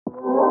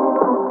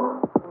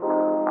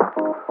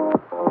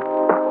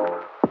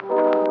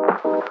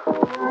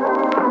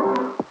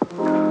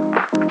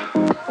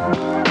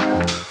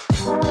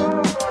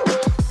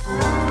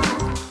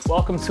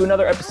welcome to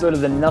another episode of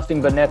the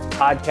Nothing But Nets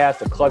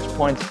podcast, a Clutch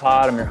Points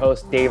pod. I'm your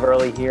host, Dave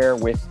Early, here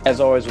with, as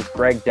always, with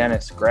Greg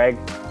Dennis. Greg,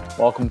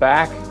 welcome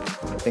back.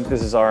 I think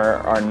this is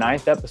our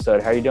ninth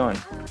episode. How are you doing?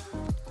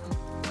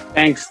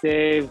 Thanks,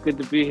 Dave. Good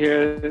to be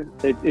here.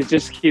 It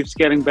just keeps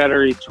getting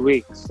better each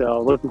week. So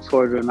looking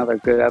forward to another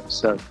good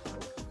episode.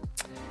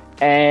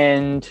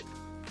 And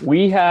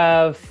we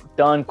have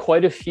done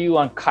quite a few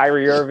on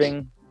Kyrie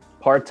Irving,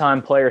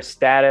 part-time player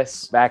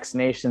status,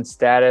 vaccination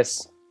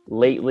status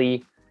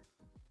lately.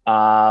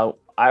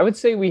 I would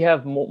say we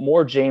have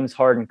more James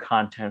Harden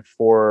content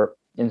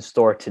in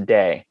store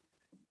today.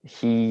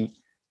 He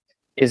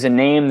is a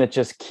name that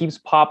just keeps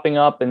popping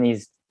up in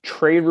these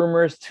trade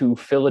rumors to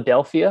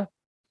Philadelphia.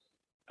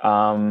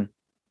 Every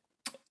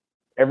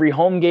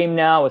home game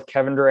now with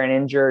Kevin Durant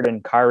injured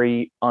and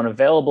Kyrie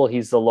unavailable,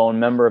 he's the lone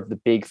member of the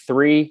big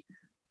three.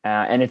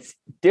 And it's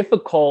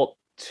difficult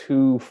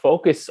to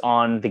focus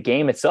on the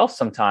game itself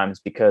sometimes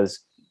because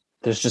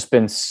there's just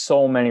been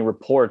so many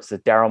reports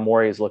that Daryl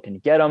Morey is looking to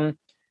get him.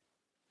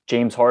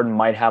 James Harden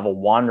might have a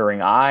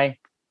wandering eye.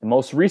 The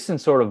most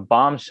recent sort of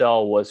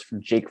bombshell was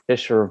from Jake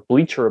Fisher of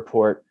Bleacher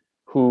Report,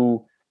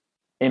 who,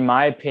 in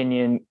my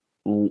opinion,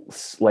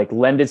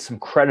 lended some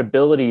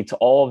credibility to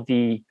all of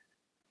the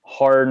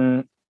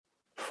Harden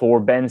for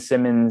Ben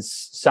Simmons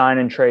sign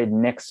and trade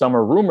next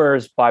summer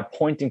rumors by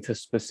pointing to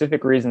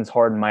specific reasons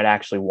Harden might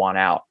actually want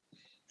out.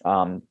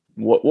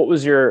 What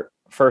was your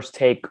first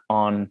take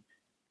on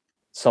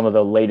some of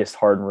the latest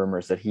Harden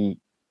rumors that he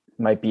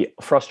might be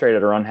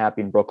frustrated or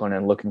unhappy in Brooklyn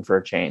and looking for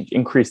a change?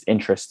 Increased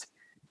interest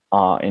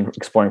in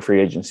exploring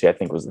free agency, I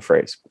think was the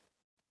phrase.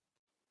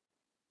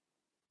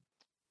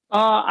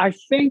 I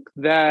think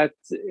that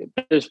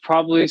there's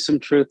probably some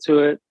truth to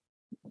it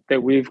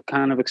that we've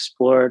kind of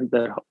explored,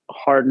 that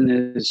Harden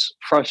is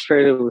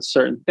frustrated with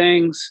certain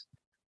things.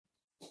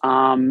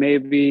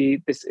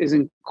 Maybe this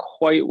isn't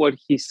quite what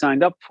he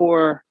signed up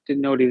for,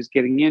 didn't know what he was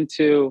getting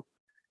into.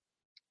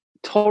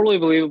 Totally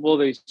believable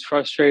that he's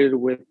frustrated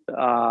with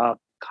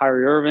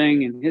Kyrie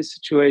Irving and his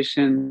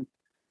situation.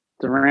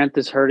 Durant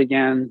is hurt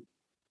again.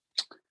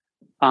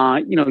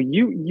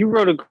 You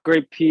wrote a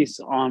great piece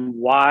on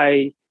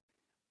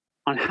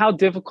how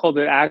difficult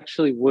it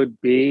actually would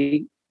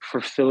be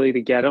for Philly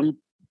to get him.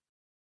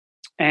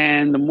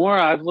 And the more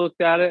I've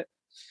looked at it,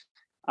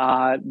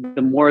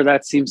 the more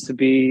that seems to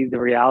be the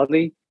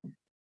reality.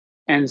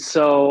 And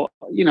so,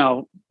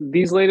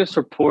 these latest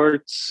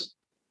reports,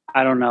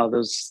 I don't know,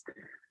 there's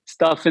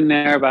stuff in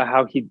there about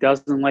how he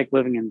doesn't like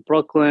living in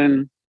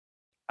Brooklyn,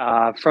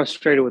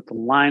 frustrated with the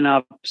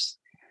lineups.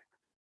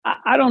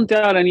 I don't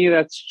doubt any of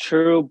that's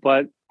true,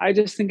 but I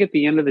just think at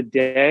the end of the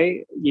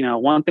day,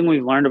 one thing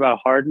we've learned about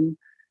Harden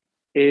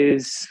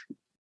is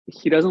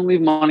he doesn't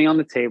leave money on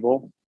the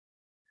table.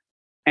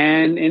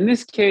 And in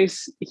this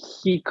case,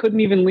 he couldn't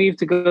even leave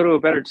to go to a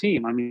better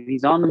team. I mean,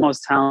 he's on the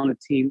most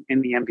talented team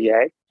in the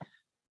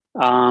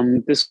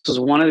NBA. This was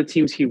one of the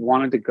teams he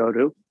wanted to go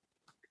to.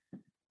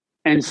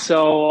 And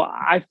so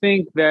I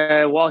think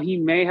that while he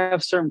may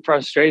have certain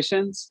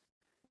frustrations,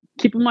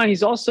 keep in mind,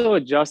 he's also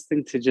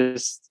adjusting to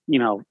just,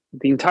 the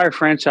entire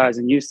franchise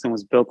in Houston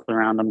was built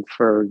around him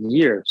for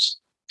years.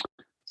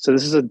 So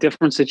this is a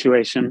different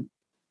situation.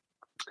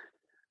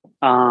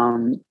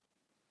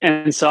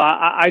 And so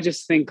I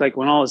just think, like,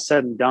 when all is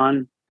said and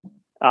done,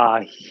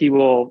 he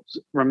will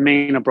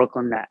remain a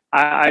Brooklyn Net.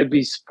 I'd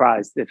be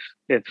surprised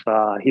if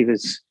he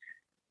was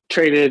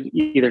traded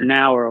either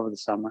now or over the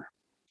summer.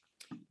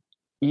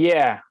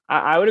 Yeah,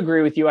 I would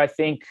agree with you. I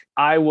think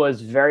I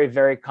was very,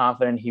 very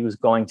confident he was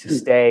going to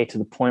stay, to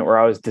the point where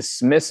I was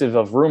dismissive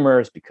of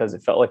rumors because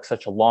it felt like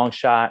such a long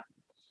shot.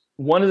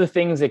 One of the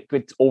things that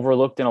gets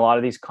overlooked in a lot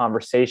of these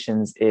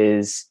conversations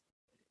is,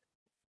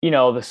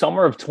 the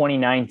summer of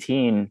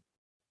 2019,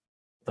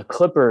 the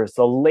Clippers,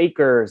 the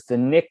Lakers, the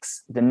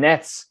Knicks, the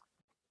Nets,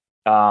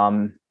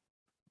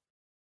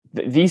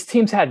 these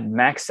teams had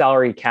max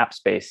salary cap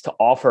space to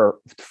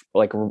offer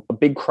like a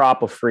big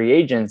crop of free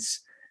agents.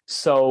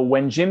 So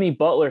when Jimmy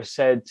Butler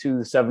said to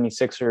the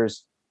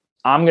 76ers,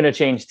 I'm going to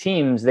change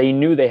teams, they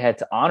knew they had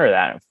to honor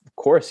that. Of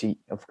course, he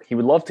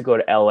would love to go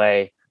to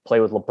LA,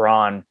 play with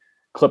LeBron,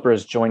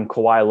 Clippers, join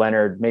Kawhi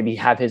Leonard, maybe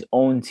have his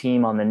own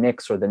team on the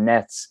Knicks or the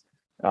Nets,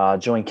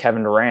 join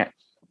Kevin Durant.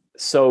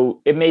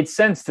 So it made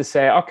sense to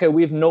say, okay,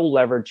 we have no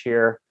leverage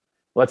here.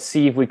 Let's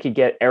see if we could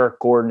get Eric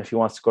Gordon if he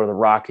wants to go to the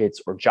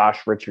Rockets, or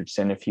Josh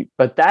Richardson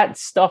but that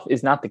stuff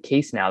is not the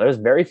case now. There's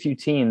very few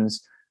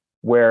teams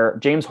where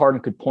James Harden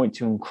could point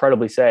to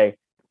incredibly say,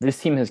 this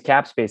team has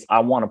cap space, I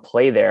want to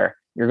play there.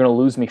 You're going to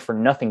lose me for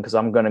nothing because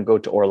I'm going to go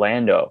to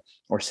Orlando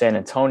or San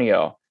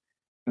Antonio.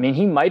 I mean,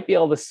 he might be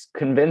able to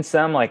convince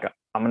them, like,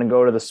 I'm going to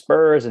go to the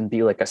Spurs and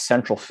be like a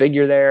central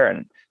figure there.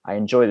 And I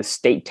enjoy the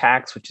state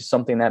tax, which is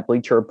something that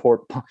Bleacher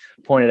Report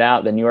pointed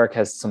out. That New York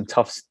has some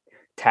tough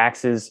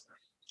taxes.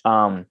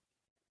 But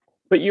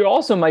you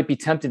also might be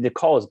tempted to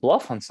call his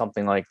bluff on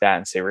something like that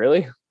and say,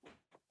 really?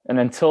 And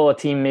until a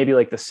team maybe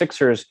like the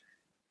Sixers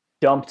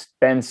dumped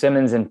Ben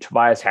Simmons and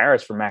Tobias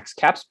Harris for max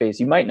cap space,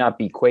 you might not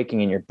be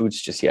quaking in your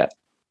boots just yet.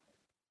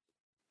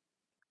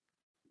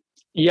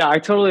 Yeah, I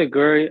totally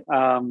agree.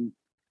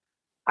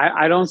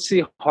 I don't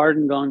see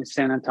Harden going to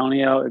San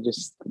Antonio.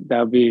 That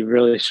would be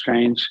really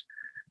strange.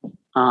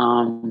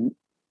 Um,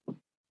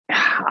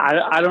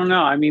 I don't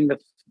know. I mean,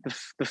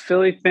 the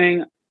Philly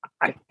thing,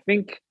 I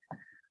think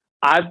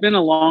I've been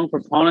a long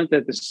proponent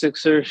that the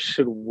Sixers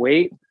should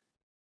wait.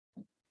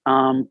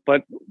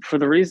 But for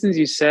the reasons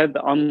you said,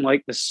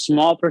 unlike the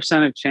small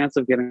percentage chance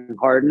of getting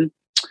Harden,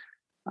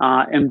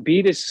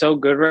 Embiid is so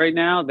good right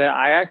now that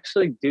I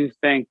actually do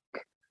think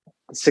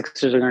the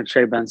Sixers are going to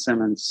trade Ben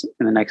Simmons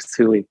in the next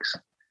 2 weeks.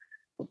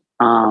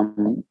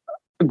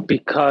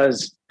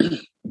 Because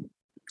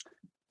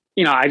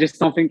I just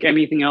don't think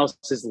anything else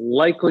is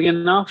likely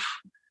enough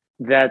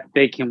that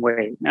they can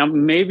wait. Now,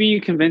 maybe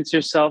you convince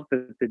yourself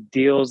that the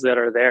deals that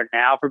are there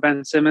now for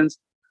Ben Simmons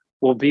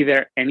will be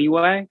there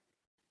anyway.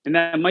 And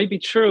that might be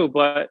true,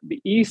 but the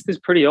East is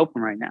pretty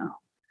open right now.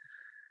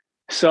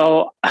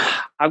 So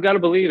I've got to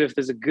believe if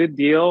there's a good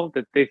deal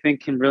that they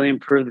think can really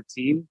improve the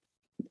team,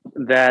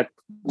 that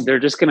they're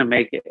just going to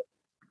make it.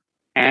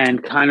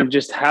 And kind of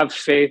just have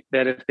faith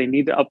that if they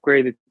need to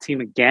upgrade the team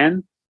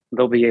again,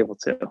 they'll be able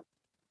to.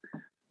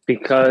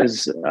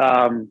 Because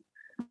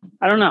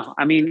I don't know.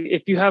 I mean,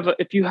 if you have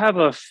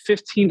a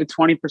 15 to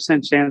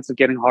 20% chance of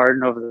getting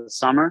Harden over the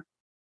summer,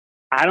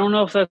 I don't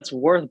know if that's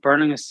worth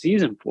burning a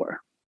season for.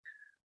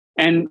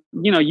 And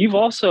you've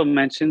also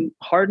mentioned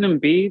Harden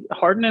and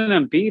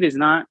Embiid is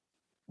not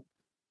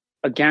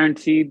a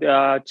guaranteed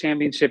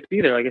championship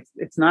either. Like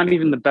it's not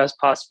even the best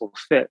possible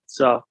fit.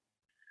 So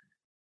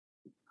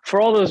for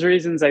all those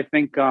reasons, I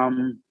think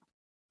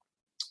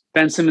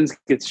Ben Simmons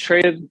gets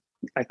traded.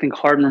 I think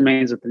Harden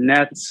remains with the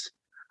Nets.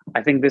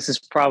 I think this is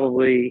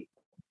probably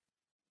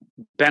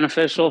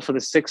beneficial for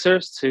the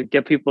Sixers to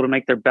get people to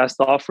make their best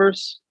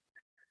offers.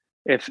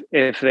 If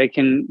they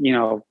can,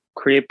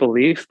 create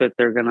belief that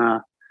they're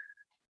gonna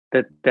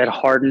that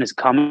Harden is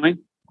coming,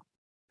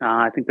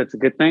 I think that's a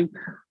good thing.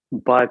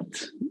 But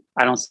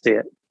I don't see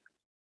it.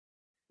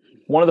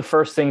 One of the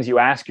first things you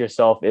ask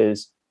yourself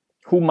is,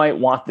 who might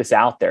want this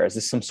out there? Is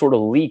this some sort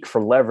of leak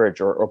for leverage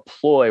or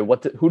ploy?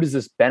 Who does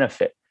this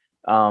benefit?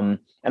 And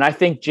I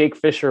think Jake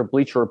Fisher,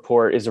 Bleacher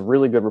Report, is a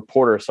really good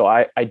reporter. So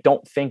I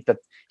don't think that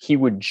he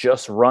would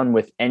just run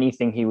with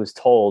anything he was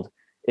told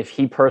if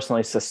he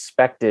personally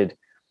suspected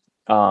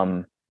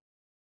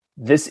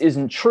this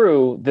isn't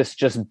true. This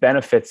just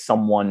benefits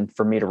someone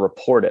for me to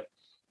report it.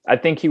 I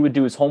think he would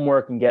do his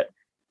homework and get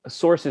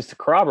sources to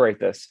corroborate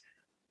this.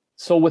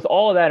 So with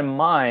all of that in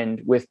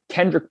mind, with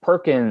Kendrick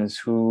Perkins,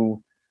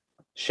 who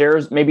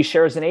shares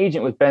an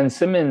agent with Ben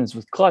Simmons,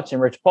 with Clutch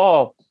and Rich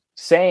Paul,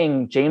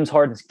 saying James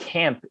Harden's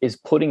camp is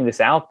putting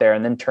this out there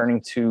and then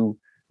turning to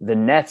the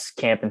Nets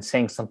camp and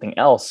saying something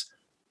else.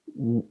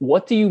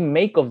 What do you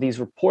make of these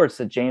reports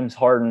that James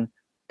Harden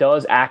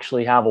does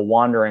actually have a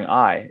wandering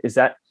eye? Is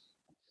that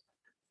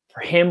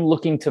for him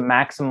looking to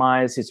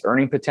maximize his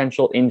earning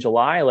potential in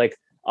July? Like,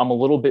 I'm a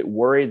little bit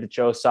worried that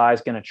Joe Tsai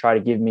is going to try to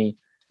give me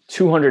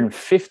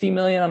 $250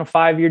 million on a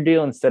 5-year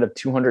deal instead of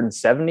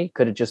 270.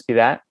 Could it just be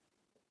that?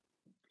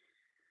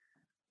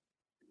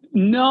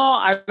 No,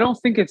 I don't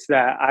think it's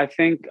that. I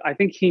think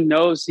he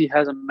knows he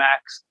has a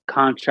max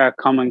contract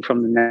coming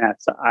from the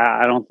Nets.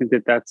 I don't think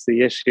that that's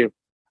the issue.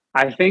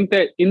 I think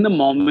that in the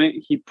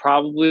moment he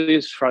probably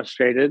is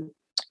frustrated,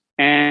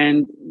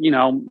 and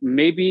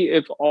maybe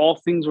if all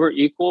things were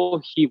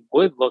equal, he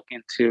would look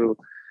into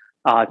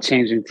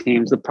changing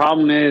teams. The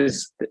problem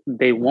is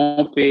they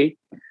won't be,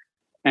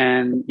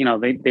 and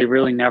they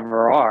really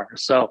never are.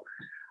 So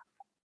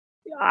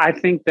I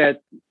think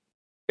that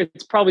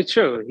it's probably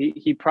true.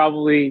 He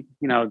probably,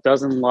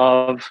 doesn't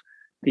love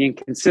the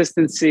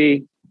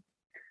inconsistency.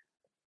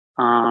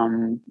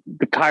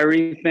 The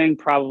Kyrie thing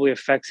probably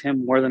affects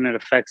him more than it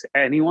affects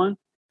anyone.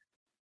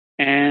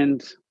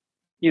 And,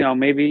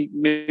 maybe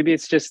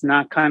it's just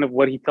not kind of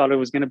what he thought it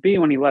was going to be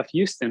when he left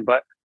Houston.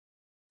 But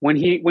when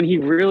he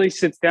really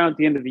sits down at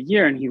the end of the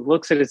year and he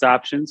looks at his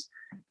options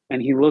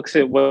and he looks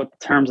at what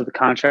terms of the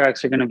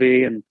contracts are going to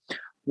be and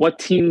what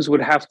teams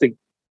would have to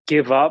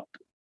give up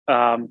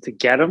to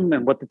get him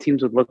and what the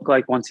teams would look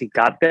like once he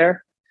got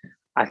there,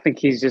 I think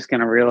he's just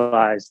going to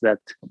realize that,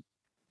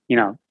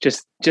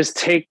 just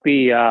take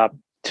the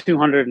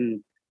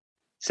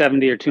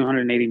 270 or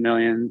 280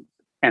 million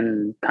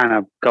and kind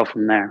of go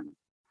from there.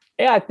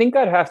 Yeah, I think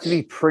I'd have to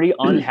be pretty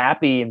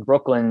unhappy in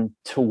Brooklyn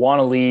to want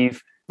to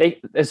leave.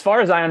 As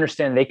far as I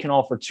understand, they can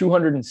offer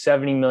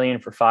 $270 million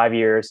for 5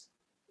 years.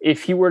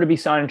 If he were to be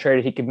signed and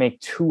traded, he could make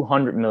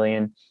 $200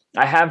 million.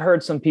 I have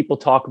heard some people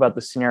talk about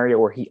the scenario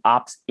where he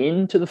opts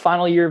into the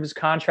final year of his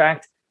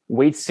contract,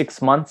 waits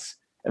 6 months,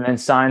 and then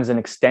signs an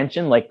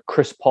extension like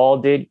Chris Paul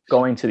did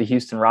going to the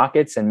Houston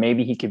Rockets. And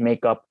maybe he could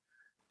make up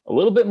a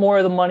little bit more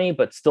of the money,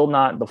 but still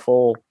not the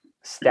full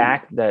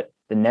stack that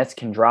the Nets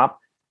can drop.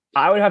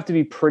 I would have to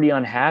be pretty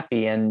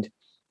unhappy. And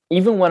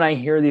even when I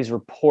hear these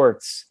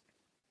reports,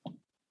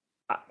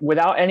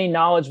 without any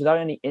knowledge, without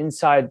any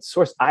inside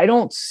source, I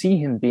don't see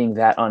him being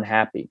that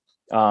unhappy.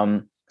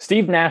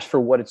 Steve Nash, for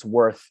what it's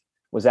worth,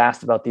 was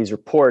asked about these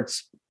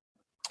reports.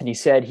 And he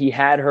said he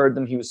had heard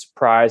them. He was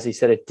surprised. He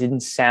said it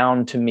didn't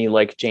sound to me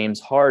like James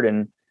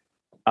Harden.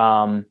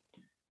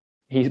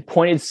 He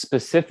pointed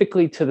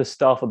specifically to the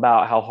stuff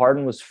about how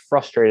Harden was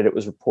frustrated. It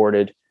was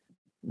reported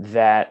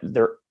that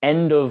their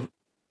end of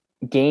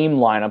game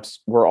lineups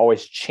were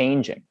always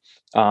changing.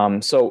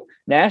 So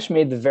Nash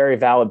made the very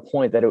valid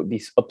point that it would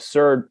be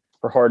absurd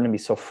for Harden to be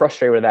so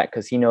frustrated with that,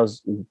 because he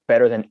knows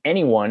better than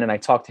anyone, and I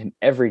talk to him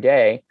every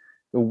day,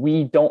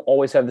 we don't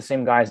always have the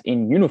same guys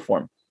in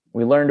uniform.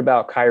 We learned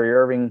about Kyrie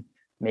Irving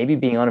maybe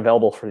being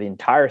unavailable for the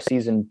entire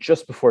season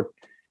just before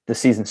the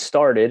season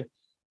started.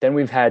 Then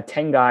we've had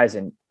 10 guys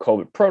in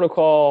COVID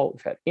protocol.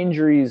 We've had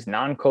injuries,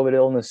 non-COVID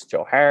illness,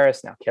 Joe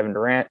Harris, now Kevin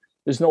Durant.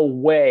 There's no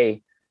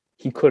way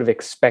he could have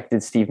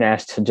expected Steve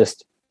Nash to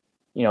just,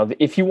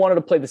 if he wanted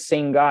to play the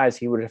same guys,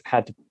 he would have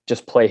had to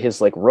just play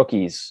his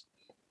rookies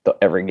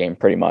every game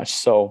pretty much.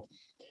 So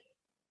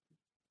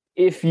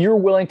if you're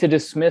willing to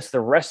dismiss the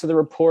rest of the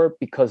report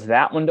because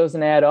that one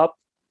doesn't add up,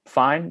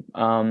 fine.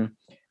 I'm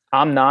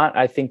not.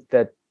 I think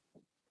that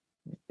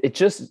it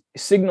just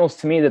signals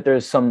to me that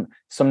there's some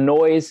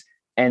noise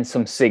and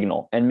some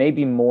signal, and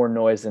maybe more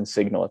noise than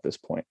signal at this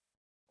point.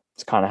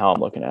 It's kind of how I'm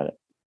looking at it.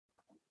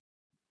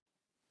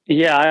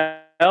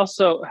 Yeah, I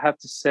also have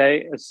to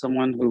say, as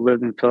someone who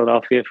lived in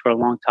Philadelphia for a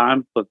long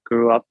time but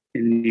grew up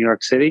in New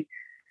York City,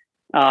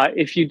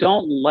 if you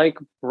don't like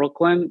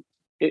Brooklyn,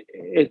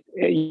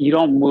 you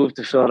don't move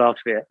to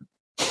Philadelphia.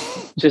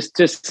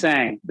 Just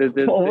saying.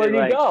 Well, where do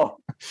you go?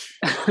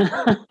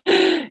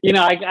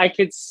 I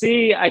could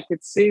see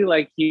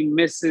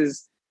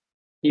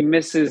he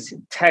misses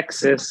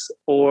Texas,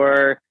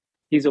 or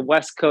he's a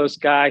West Coast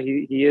guy.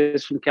 He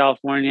is from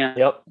California.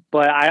 Yep.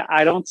 But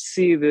I don't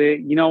see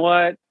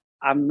what?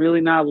 I'm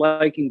really not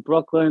liking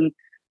Brooklyn.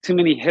 Too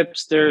many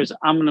hipsters.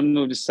 I'm going to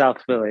move to South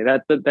Philly.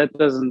 That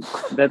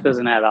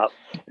doesn't add up.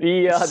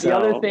 The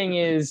other thing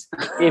is,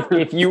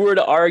 if you were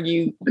to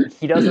argue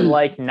he doesn't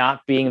like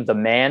not being the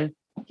man,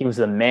 he was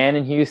the man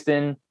in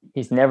Houston.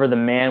 He's never the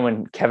man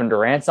when Kevin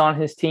Durant's on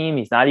his team.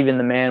 He's not even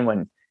the man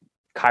when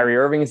Kyrie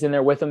Irving is in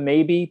there with him,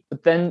 maybe.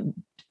 But then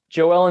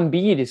Joel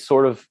Embiid is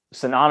sort of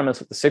synonymous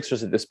with the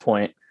Sixers at this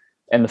point,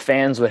 and the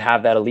fans would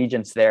have that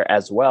allegiance there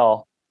as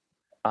well.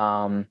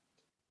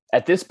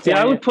 At this point,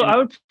 I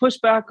would push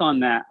back on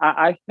that.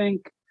 I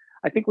think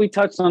we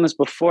touched on this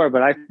before,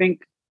 but I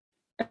think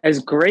as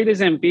great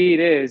as Embiid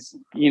is,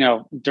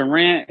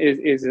 Durant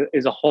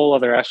is a whole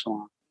other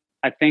echelon.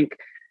 I think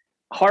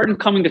Harden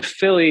coming to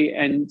Philly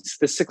and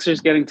the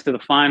Sixers getting to the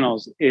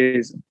finals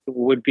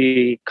would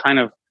be kind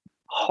of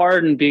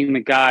Harden being the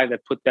guy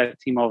that put that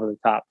team over the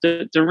top.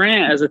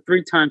 Durant as a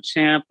 3-time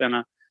champ and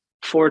an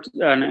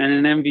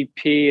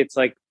MVP, it's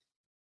like,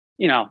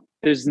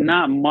 there's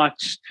not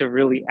much to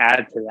really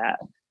add to that.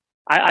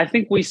 I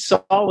think we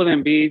saw with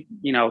Embiid,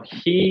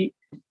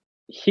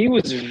 he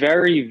was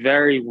very,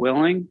 very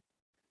willing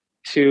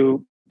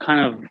to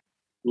kind of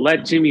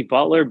let Jimmy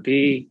Butler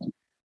be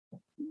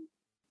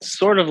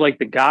sort of like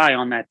the guy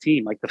on that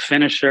team, like the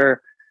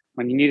finisher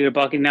when you needed a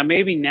bucket. Now,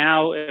 maybe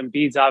now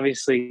Embiid's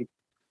obviously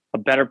a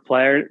better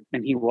player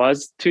than he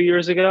was 2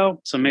 years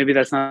ago, so maybe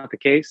that's not the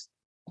case.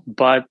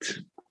 But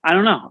I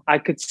don't know. I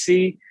could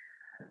see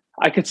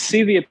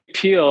the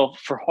appeal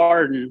for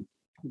Harden,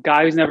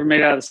 guy who's never made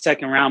it out of the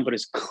second round, but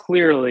is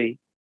clearly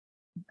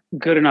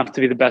good enough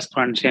to be the best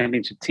player on the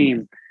championship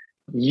team.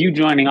 You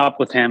joining up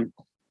with him,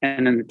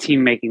 and then the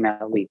team making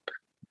that leap.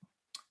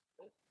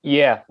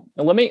 Yeah.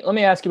 And let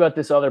me ask you about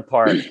this other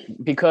part,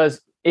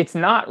 because it's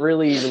not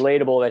really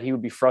relatable that he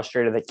would be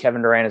frustrated that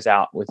Kevin Durant is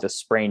out with a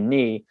sprained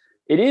knee.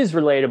 It is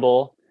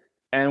relatable,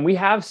 and we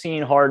have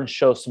seen Harden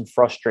show some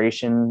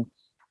frustration,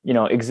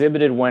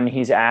 exhibited when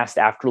he's asked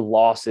after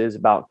losses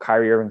about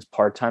Kyrie Irving's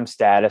part-time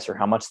status or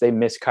how much they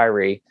miss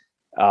Kyrie.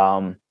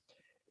 There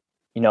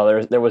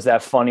was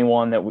that funny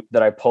one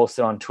that I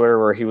posted on Twitter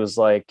where he was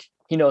like,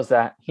 he knows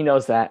that.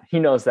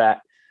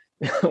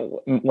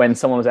 When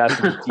someone was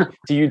asking,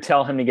 do you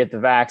tell him to get the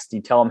vax? Do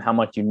you tell him how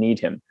much you need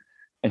him?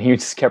 And he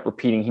just kept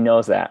repeating, he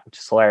knows that, which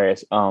is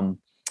hilarious.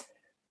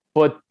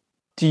 But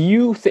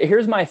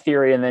here's my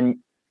theory, and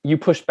then you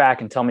push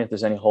back and tell me if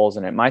there's any holes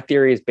in it. My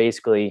theory is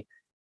basically,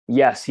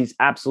 yes, he's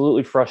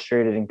absolutely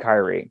frustrated in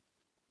Kyrie,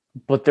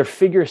 but there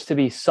figures to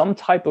be some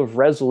type of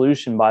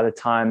resolution by the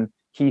time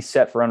he's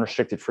set for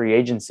unrestricted free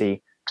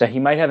agency that he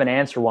might have an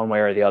answer one way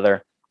or the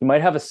other. He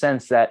might have a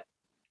sense that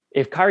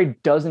if Kyrie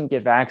doesn't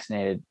get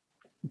vaccinated,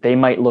 they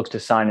might look to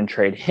sign and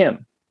trade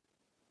him,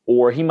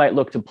 or he might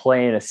look to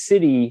play in a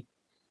city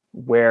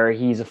where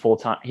he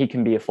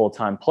can be a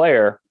full-time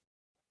player.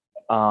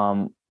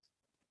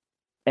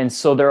 And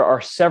so there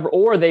are several,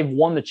 or they've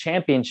won the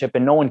championship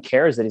and no one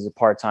cares that he's a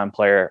part-time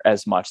player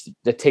as much.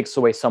 That takes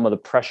away some of the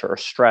pressure or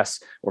stress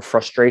or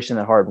frustration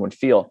that Harden would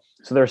feel.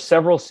 So there are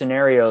several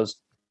scenarios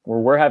where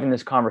we're having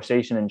this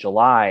conversation in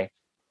July,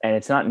 and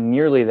it's not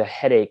nearly the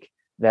headache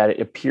that it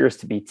appears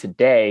to be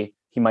today.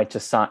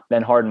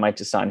 Harden might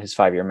just sign his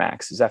 5-year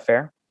max. Is that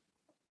fair?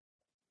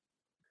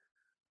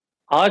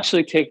 I'll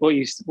actually take what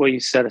you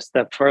said a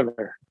step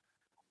further.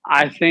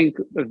 I think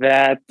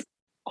that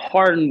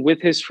Harden,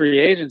 with his free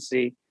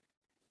agency,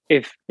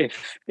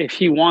 if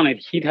he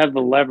wanted, he'd have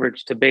the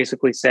leverage to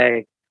basically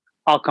say,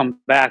 "I'll come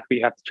back, but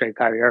you have to trade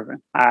Kyrie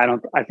Irving."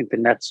 I think the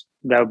Nets,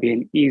 that would be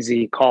an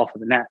easy call for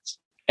the Nets.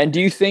 And do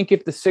you think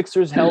if the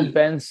Sixers held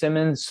Ben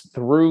Simmons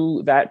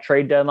through that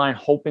trade deadline,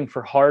 hoping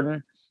for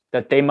Harden,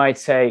 that they might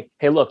say,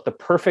 "Hey, look, the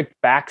perfect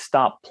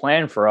backstop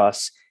plan for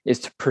us is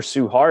to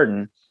pursue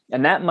Harden,"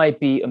 and that might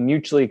be a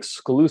mutually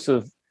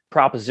exclusive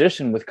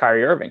proposition with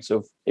Kyrie Irving.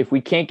 So if we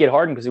can't get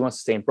Harden because he wants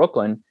to stay in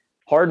Brooklyn,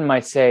 Harden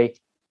might say,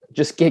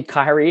 "Just get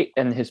Kyrie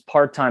and his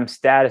part-time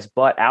status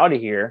butt out of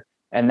here,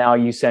 and now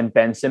you send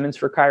Ben Simmons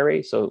for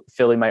Kyrie." So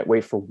Philly might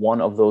wait for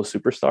one of those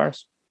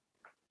superstars.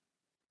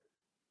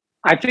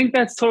 I think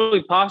that's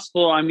totally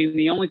possible. I mean,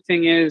 the only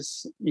thing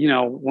is,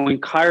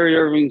 when Kyrie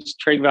Irving's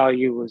trade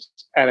value was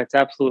at its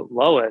absolute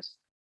lowest,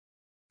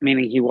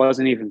 meaning he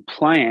wasn't even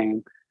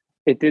playing,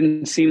 it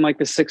didn't seem like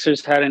the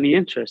Sixers had any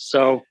interest.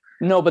 So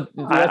no, but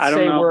let's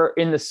say we're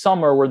in the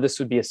summer where this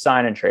would be a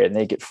sign and trade and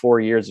they get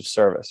 4 years of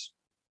service,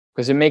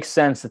 because it makes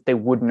sense that they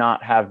would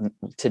not have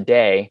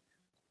today,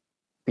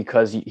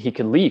 because he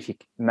could leave.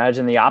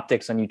 Imagine the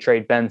optics when you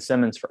trade Ben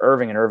Simmons for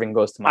Irving and Irving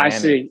goes to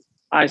Miami.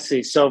 I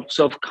see. So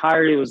if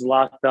Kyrie was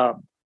locked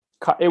up,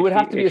 it would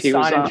have to be a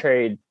sign and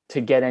trade to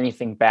get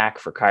anything back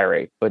for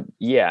Kyrie. But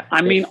yeah,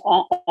 I mean,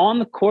 on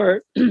the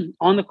court,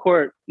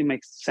 it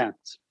makes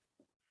sense.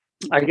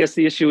 I guess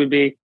the issue would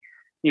be,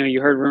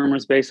 you heard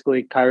rumors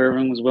basically Kyrie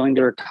Irving was willing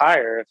to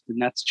retire if the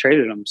Nets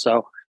traded him.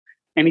 So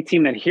any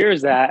team that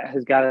hears that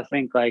has got to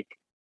think like,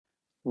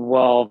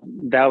 well,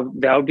 that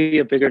would be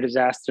a bigger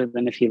disaster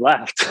than if he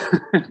left.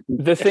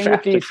 The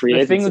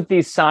thing with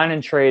these sign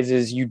and trades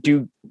is you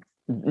do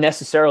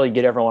necessarily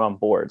get everyone on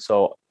board.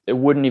 So it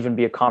wouldn't even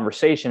be a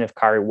conversation if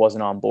Kyrie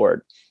wasn't on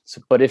board.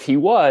 So, but if he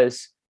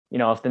was,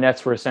 if the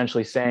Nets were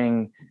essentially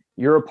saying,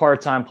 "You're a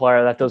part-time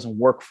player, that doesn't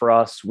work for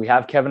us. We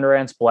have Kevin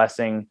Durant's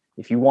blessing.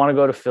 If you want to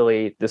go to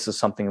Philly, this is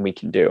something we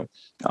can do."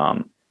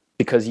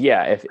 Because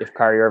if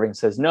Kyrie Irving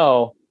says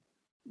no,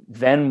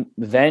 then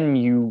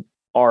you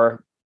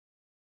are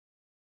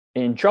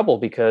in trouble,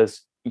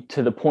 because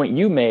to the point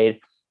you made,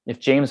 if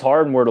James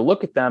Harden were to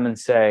look at them and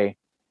say,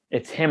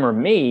 "It's him or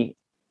me,"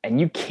 and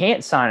you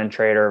can't sign and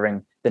trade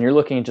Irving, then you're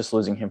looking at just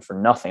losing him for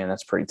nothing. And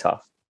that's pretty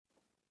tough.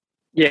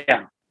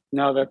 Yeah,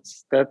 no,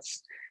 that's,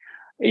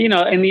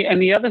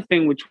 and the other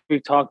thing which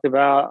we've talked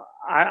about,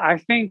 I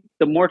think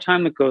the more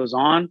time that goes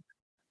on,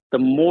 the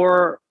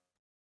more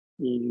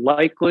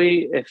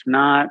likely, if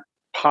not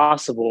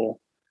possible,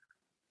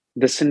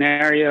 the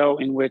scenario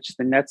in which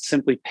the Nets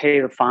simply pay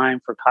the fine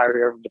for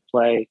Kyrie Irving to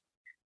play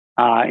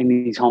in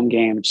these home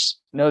games.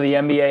 No, the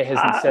NBA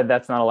has said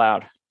that's not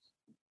allowed.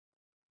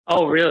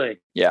 Oh, really?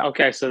 Yeah.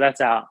 Okay, so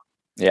that's out.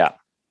 Yeah.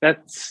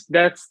 That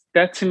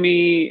to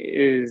me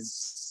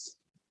is,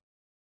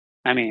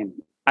 I mean,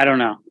 I don't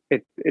know.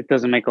 It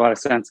doesn't make a lot of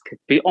sense.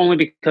 Only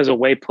because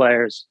away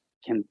players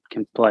can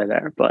play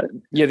there. But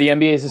yeah, the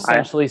NBA has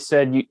essentially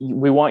said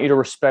we want you to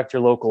respect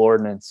your local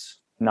ordinance,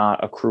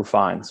 not accrue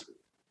fines.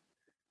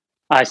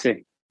 I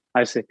see.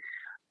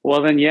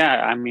 Well, then,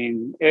 yeah, I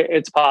mean,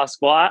 it's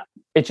possible.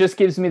 It just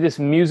gives me this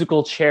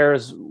musical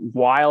chairs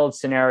wild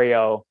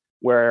scenario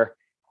where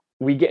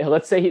we get,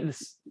 let's say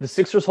the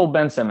Sixers hold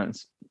Ben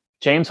Simmons.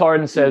 James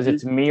Harden says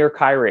it's me or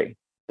Kyrie.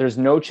 There's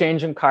no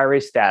change in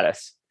Kyrie's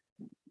status.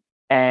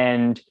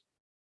 And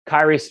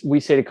we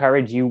say to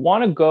Kyrie, "Do you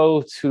want to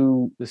go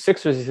to the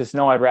Sixers?" He says,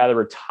 "No, I'd rather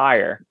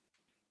retire."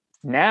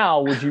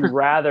 Now, would you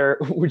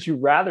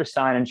rather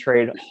sign and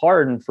trade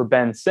Harden for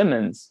Ben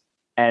Simmons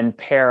and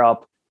pair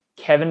up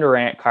Kevin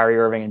Durant, Kyrie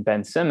Irving, and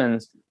Ben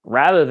Simmons,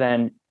 rather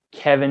than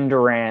Kevin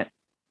Durant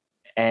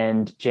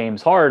and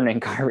James Harden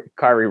and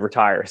Kyrie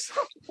retires?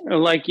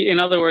 Like, in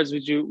other words,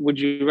 would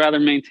you rather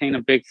maintain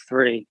a big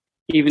three,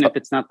 even if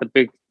it's not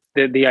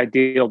the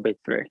ideal big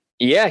three?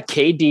 Yeah,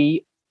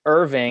 KD,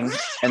 Irving,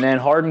 and then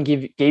Harden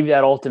gave you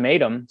that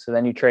ultimatum. So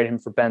then you trade him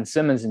for Ben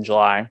Simmons in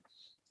July.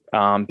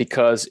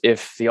 Because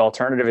if the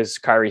alternative is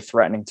Kyrie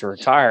threatening to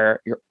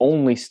retire, you're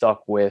only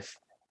stuck with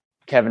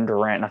Kevin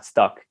Durant. Not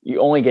stuck.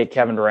 You only get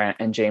Kevin Durant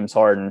and James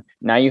Harden.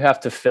 Now you have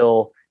to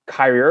fill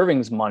Kyrie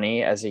Irving's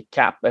money as an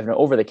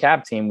over the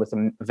cap team with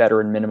a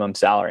veteran minimum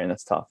salary, and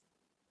that's tough.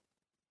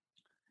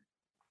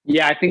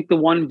 Yeah, I think the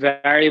one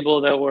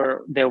variable that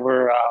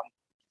we're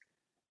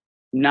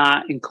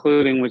not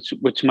including,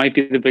 which might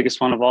be the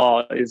biggest one of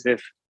all, is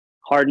if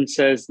Harden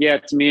says, "Yeah,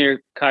 it's me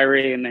or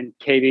Kyrie," and then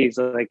KD's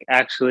like,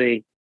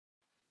 "Actually,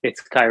 it's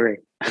Kyrie."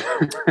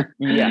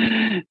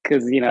 Yeah,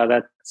 because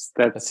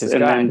that's his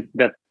and guy.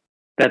 Then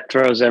that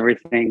throws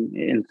everything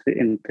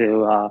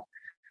into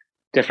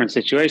different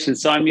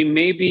situations. So I mean,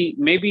 maybe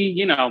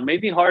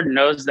Harden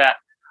knows that.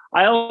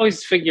 I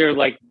always figure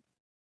like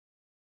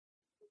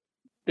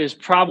there's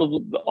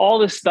probably all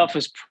this stuff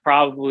is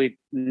probably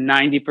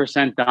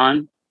 90%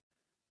 done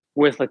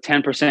with a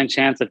 10%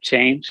 chance of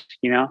change,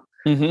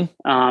 and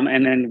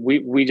then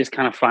we just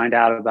kind of find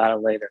out about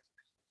it later.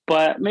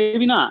 But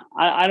maybe not.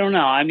 I don't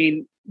know. I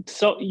mean,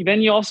 so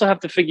then you also have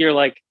to figure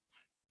like,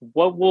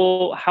 how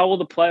will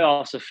the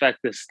playoffs affect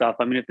this stuff?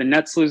 I mean, if the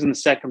Nets lose in the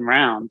second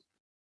round,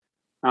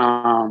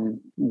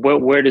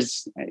 Where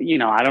does,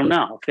 I don't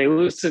know. If they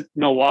lose to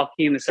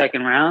Milwaukee in the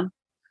second round,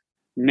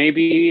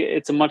 maybe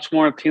it's a much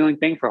more appealing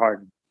thing for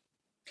Harden.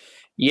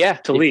 Yeah,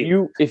 to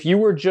leave. If you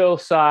were Joe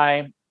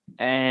Tsai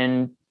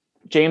and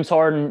James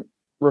Harden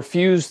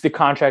refused the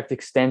contract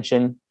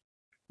extension,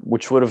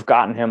 which would have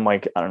gotten him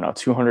like, I don't know,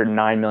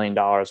 $209 million,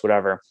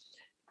 whatever.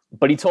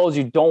 But he told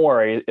you, don't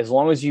worry, as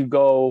long as you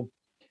go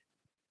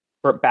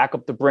back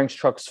up the Brinks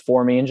trucks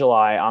for me in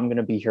July, I'm going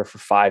to be here for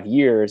 5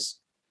 years.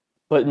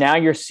 But now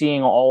you're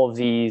seeing all of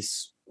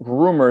these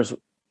rumors.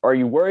 Are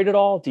you worried at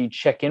all? Do you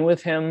check in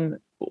with him?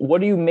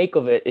 What do you make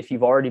of it if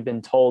you've already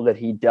been told that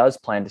he does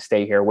plan to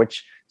stay here,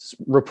 which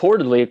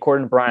reportedly,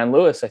 according to Brian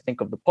Lewis, I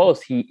think of the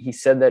Post, he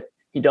said that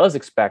he does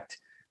expect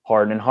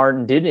Harden, and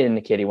Harden did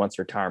indicate he wants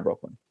to retire in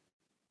Brooklyn.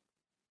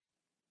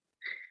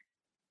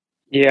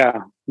 Yeah,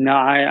 no,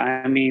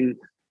 I mean,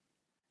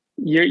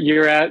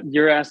 you're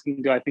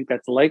asking, do I think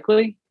that's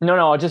likely?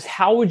 No. Just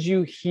how would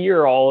you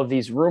hear all of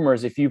these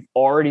rumors if you've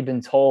already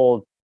been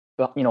told,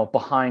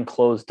 behind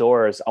closed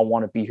doors, I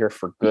want to be here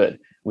for good?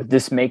 Would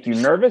this make you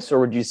nervous, or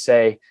would you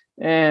say,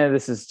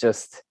 this is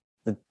just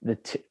the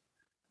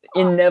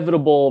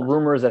inevitable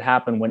rumors that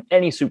happen when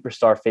any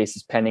superstar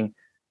faces pending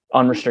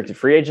unrestricted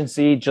free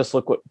agency? Just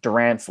look what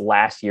Durant's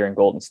last year in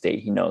Golden State.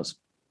 He knows.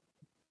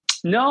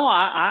 No,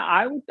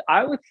 I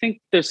would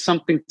think there's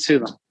something to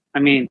them. I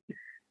mean,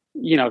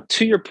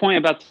 to your point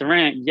about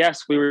Durant,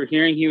 yes, we were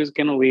hearing he was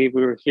going to leave.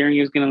 We were hearing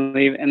he was going to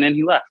leave, and then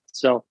he left.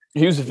 So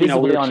he was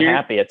visibly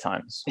unhappy at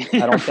times. I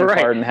don't think right.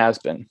 Harden has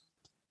been.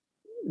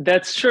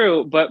 That's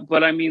true,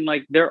 but I mean,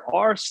 like, there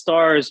are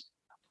stars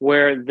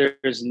where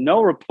there's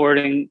no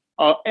reporting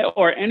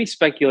or any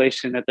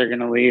speculation that they're going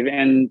to leave,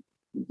 and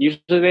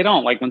usually they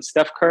don't. Like when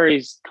Steph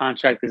Curry's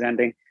contract is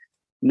ending,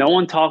 no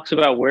one talks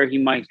about where he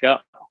might go.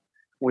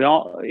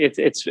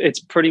 It's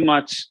pretty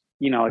much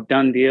a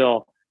done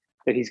deal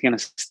that he's going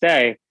to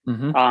stay.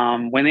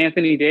 Mm-hmm. When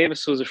Anthony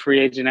Davis was a free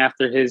agent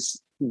after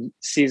his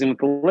season with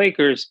the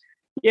Lakers,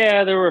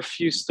 yeah, there were a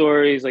few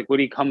stories like, would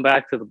he come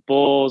back to the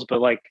Bulls? But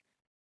like,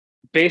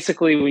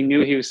 basically, we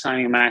knew he was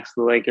signing a max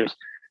to the Lakers.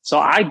 So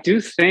I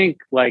do think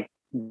like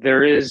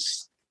there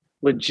is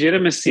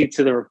legitimacy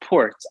to the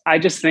reports. I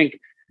just think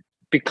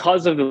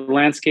because of the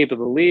landscape of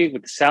the league,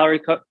 with the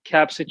salary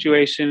cap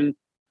situation,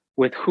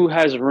 with who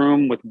has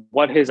room, with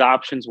what his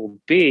options will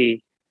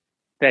be,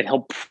 that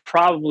he'll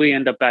probably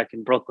end up back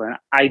in Brooklyn.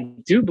 I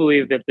do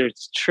believe that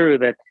it's true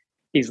that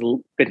he's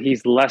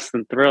less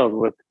than thrilled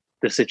with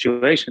the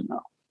situation,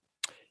 though.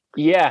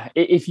 Yeah,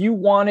 if you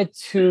wanted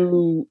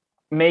to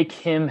make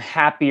him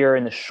happier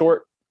in the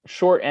short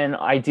and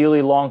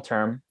ideally long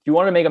term, if you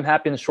want to make him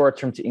happy in the short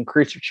term to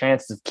increase your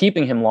chances of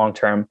keeping him long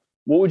term,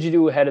 what would you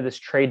do ahead of this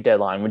trade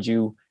deadline? Would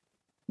you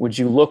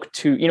look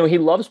to, he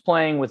loves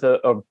playing with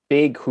a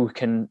big who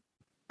can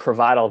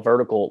provide a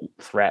vertical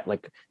threat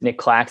like Nick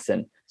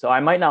Claxton. So I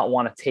might not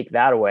want to take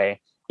that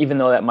away, even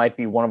though that might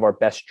be one of our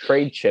best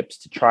trade chips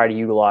to try to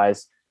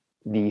utilize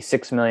the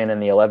 $6 million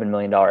and the $11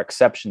 million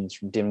exceptions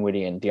from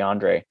Dinwiddie and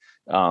DeAndre.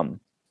 What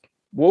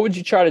would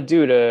you try to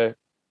do to,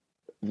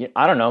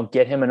 I don't know,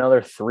 get him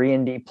another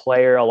 3-and-D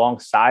player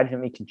alongside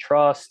him he can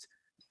trust?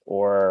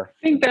 Or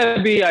I think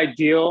that'd be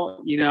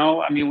ideal.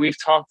 I mean, we've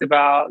talked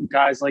about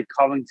guys like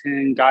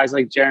Covington, guys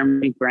like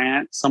Jeremy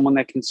Grant, someone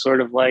that can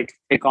sort of like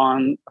take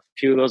on a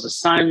few of those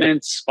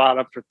assignments, spot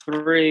up for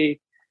 3.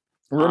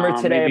 Rumor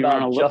today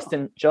about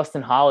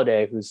Justin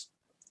Holiday, who's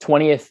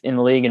 20th in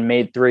the league and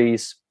made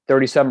threes,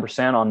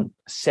 37% on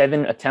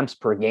 7 attempts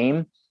per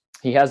game.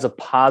 He has a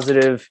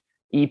positive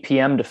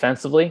EPM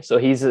defensively, so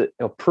he's a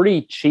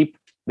pretty cheap.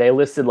 They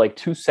listed like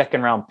 2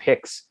 second-round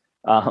picks.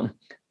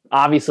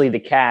 Obviously, the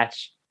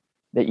catch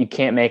that you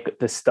can't make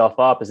this stuff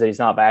up is that he's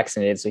not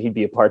vaccinated, so he'd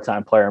be a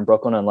part-time player in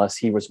Brooklyn unless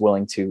he was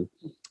willing to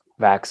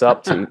vax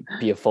up to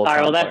be a full-time All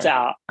right, well, that's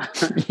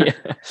player.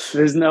 out.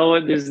 There's no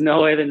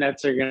way the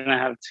Nets are going to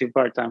have 2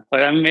 part-time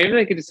players. I mean, maybe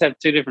they could just have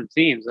 2 different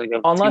teams. Like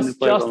unless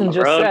Justin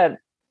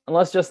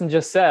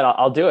just said,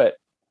 I'll do it.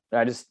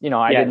 I just,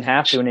 I didn't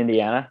have to in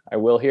Indiana. I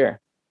will here.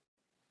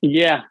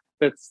 Yeah,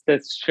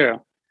 that's true.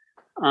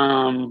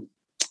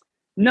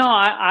 No,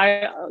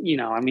 I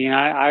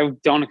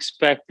don't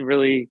expect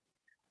really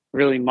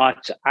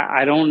much.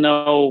 I don't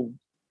know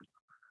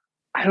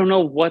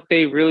what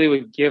they really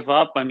would give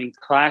up. I mean,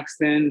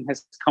 Claxton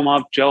has come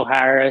up, Joe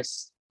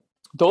Harris.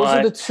 Those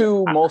are the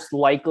 2 most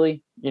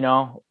likely,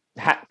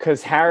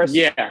 because Harris,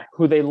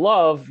 who they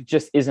love,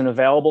 just isn't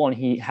available, and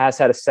he has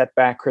had a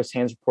setback. Chris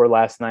Haynes reported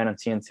last night on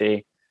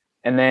TNT.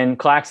 And then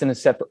Claxton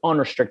is set for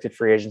unrestricted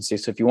free agency.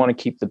 So if you want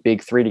to keep the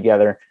big 3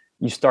 together,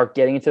 you start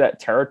getting into that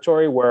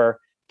territory where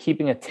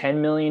keeping a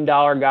 $10 million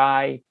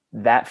guy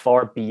that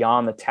far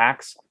beyond the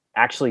tax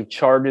actually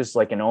charges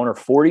like an owner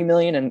 $40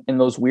 million in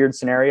those weird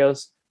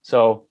scenarios.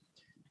 So,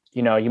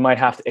 you might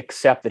have to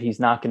accept that he's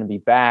not going to be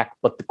back.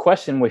 But the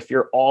question, if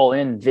you're all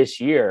in this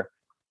year,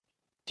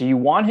 do you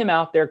want him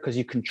out there because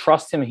you can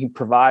trust him and he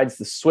provides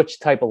the switch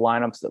type of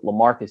lineups that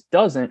LaMarcus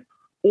doesn't?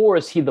 Or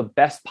is he the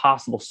best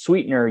possible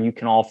sweetener you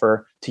can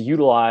offer to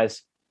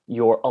utilize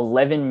your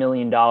 $11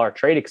 million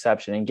trade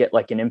exception and get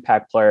like an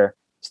impact player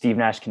Steve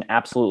Nash can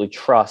absolutely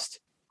trust,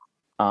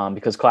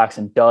 because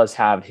Claxton does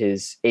have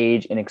his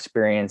age and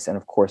experience and,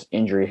 of course,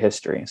 injury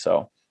history.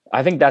 So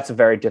I think that's a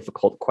very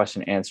difficult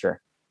question to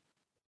answer.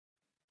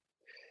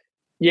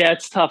 Yeah,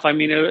 it's tough. I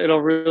mean,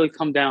 it'll really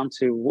come down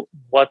to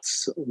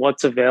what's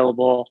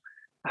available,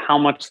 how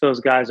much those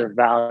guys are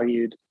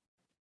valued,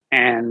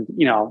 and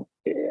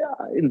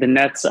the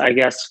Nets. I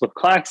guess with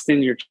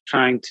Claxton, you're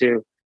trying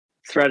to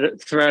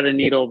thread a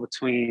needle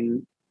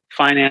between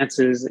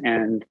finances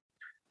and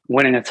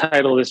winning a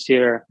title this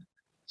year.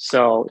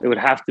 So it would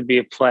have to be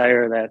a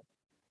player that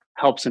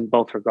helps in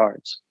both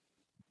regards.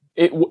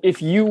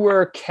 If you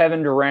were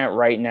Kevin Durant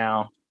right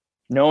now,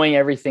 knowing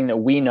everything that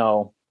we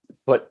know,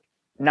 but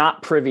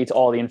not privy to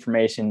all the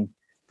information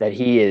that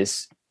he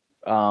is,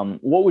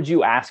 what would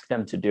you ask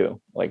them to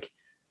do? Like,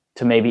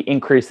 to maybe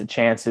increase the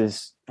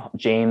chances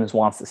James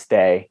wants to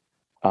stay,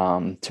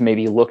 to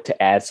maybe look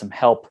to add some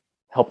help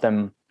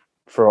them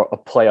for a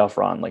playoff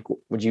run? Like,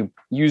 would you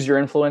use your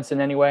influence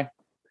in any way?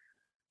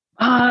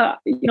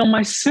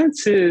 My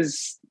sense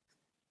is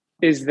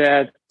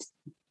that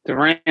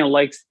Durant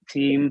likes the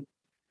team.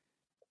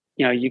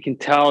 You can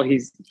tell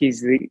he's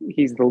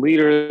the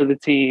leader of the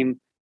team.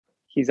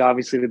 He's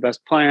obviously the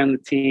best player on the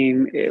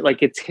team.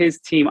 It's his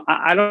team.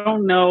 I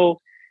don't know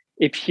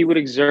if he would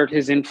exert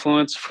his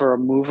influence for a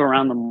move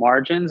around the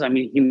margins. I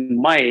mean, he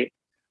might.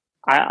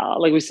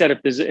 Like we said,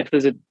 if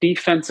there's a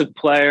defensive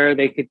player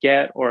they could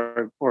get,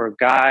 or a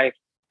guy,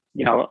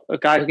 a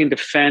guy who can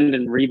defend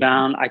and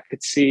rebound, I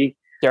could see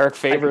Derek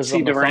Favors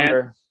on the Durant,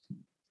 Thunder.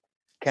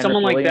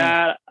 someone like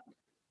that.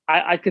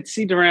 I could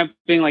see Durant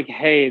being like,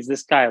 "Hey, is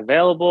this guy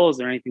available? Is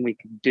there anything we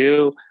could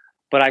do?"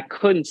 But I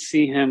couldn't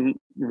see him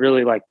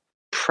really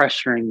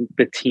pressuring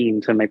the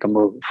team to make a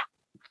move.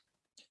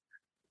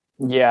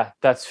 Yeah,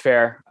 that's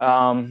fair.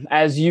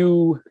 As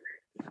you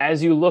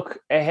look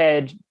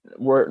ahead,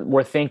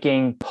 we're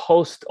thinking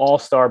post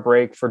All-Star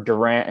break for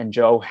Durant and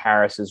Joe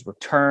Harris's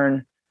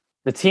return.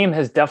 The team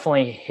has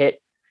definitely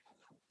hit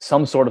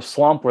some sort of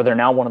slump where they're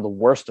now one of the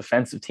worst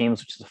defensive teams,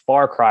 which is a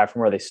far cry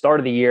from where they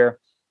started the year,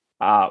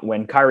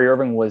 when Kyrie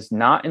Irving was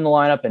not in the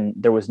lineup and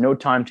there was no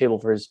timetable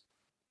for his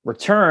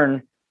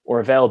return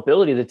or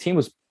availability. The team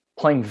was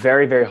playing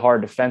very, very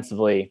hard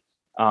defensively.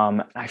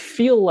 I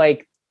feel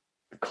like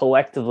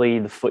collectively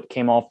the foot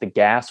came off the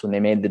gas when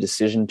they made the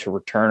decision to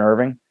return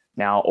Irving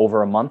now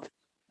over a month,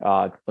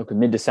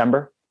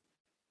 mid-December.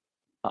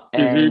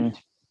 And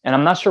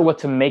I'm not sure what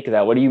to make of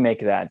that. What do you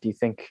make of that? Do you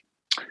think?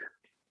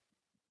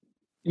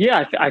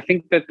 Yeah, I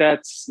think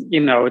that's,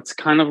 it's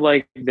kind of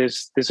like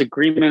this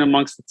agreement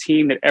amongst the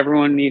team that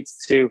everyone needs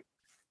to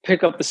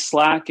pick up the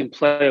slack and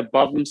play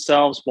above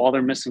themselves while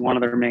they're missing one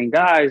of their main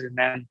guys. And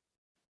then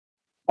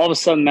all of a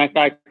sudden that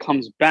guy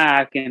comes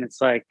back and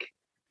it's like,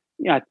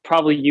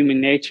 probably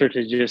human nature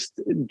to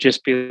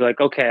just be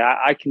like, okay,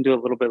 I can do a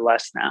little bit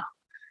less now.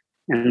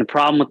 And the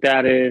problem with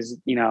that is,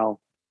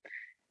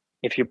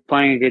 if you're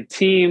playing a good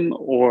team,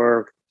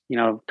 or,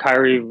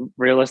 Kyrie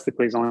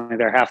realistically is only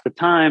there half the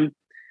time,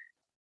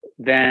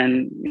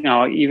 then,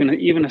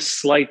 even a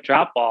slight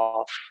drop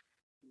off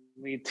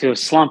lead to a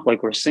slump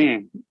like we're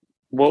seeing.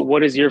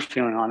 What is your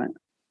feeling on it?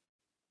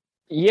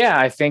 Yeah,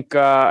 I think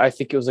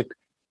it was like,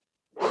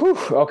 whew,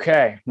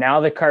 okay,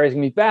 now that Kyrie's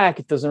gonna be back,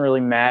 it doesn't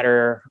really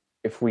matter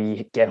if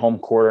we get home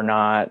court or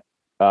not.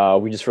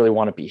 We just really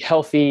want to be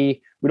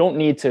healthy. We don't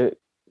need to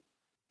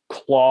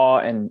claw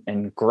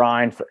and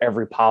grind for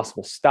every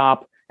possible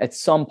stop. At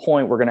some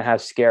point, we're going to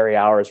have scary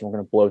hours and we're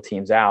going to blow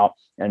teams out.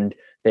 And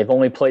they've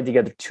only played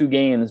together 2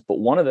 games, but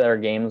one of their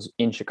games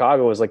in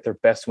Chicago was like their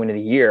best win of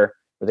the year,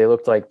 where they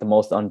looked like the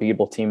most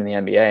unbeatable team in the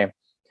NBA.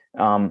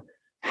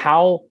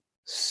 How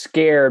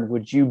scared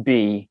would you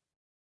be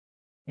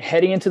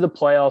heading into the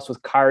playoffs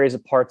with Kyrie as a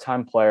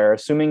part-time player,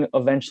 assuming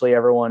eventually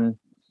everyone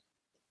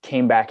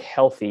came back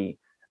healthy,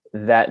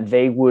 that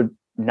they would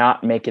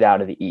not make it out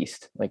of the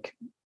East? Like,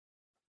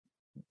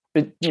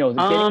 but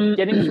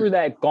getting through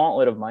that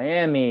gauntlet of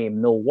Miami,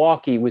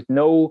 Milwaukee, with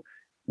no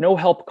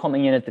help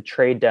coming in at the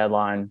trade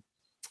deadline,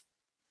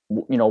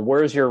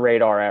 where's your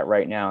radar at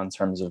right now in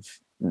terms of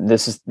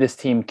this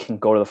team can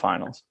go to the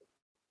finals?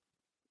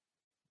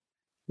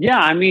 Yeah,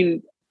 I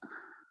mean,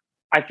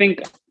 I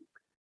think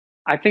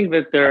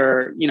that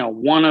they're,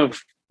 one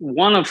of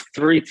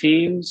 3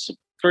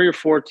 or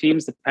 4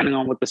 teams, depending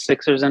on what the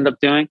Sixers end up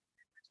doing,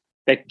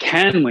 that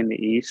can win the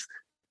East.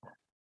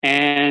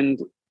 And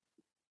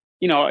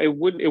it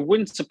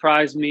wouldn't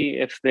surprise me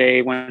if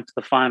they went to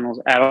the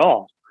finals at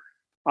all.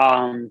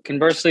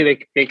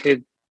 Conversely, they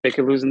could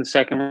lose in the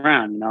second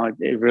round.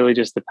 It really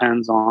just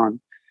depends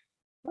on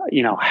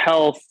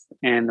health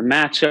and the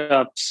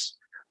matchups.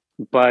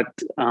 But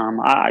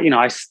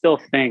I still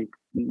think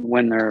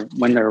when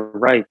they're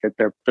right that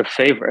they're the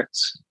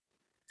favorites.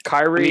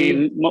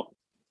 Kyrie,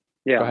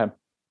 yeah. Go ahead.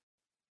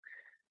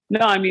 No,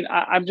 I mean,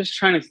 I'm just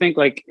trying to think,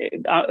 like,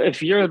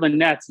 if you're the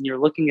Nets and you're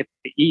looking at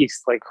the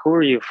East, like, who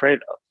are you afraid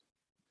of?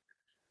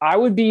 I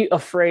would be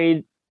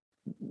afraid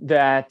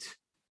that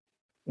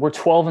we're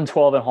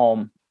 12-12 at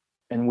home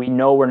and we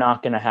know we're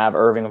not going to have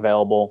Irving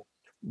available.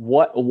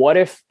 What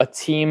if a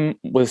team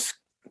was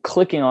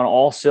clicking on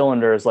all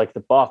cylinders like the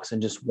Bucks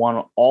and just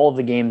won all of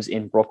the games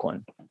in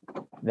Brooklyn,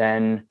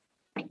 then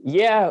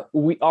yeah,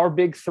 our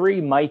big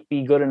three might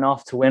be good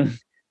enough to win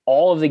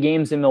all of the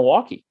games in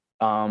Milwaukee.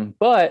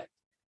 But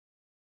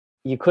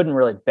you couldn't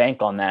really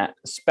bank on that,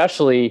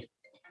 especially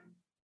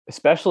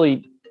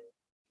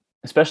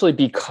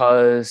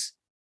because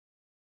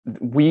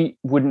we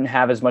wouldn't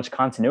have as much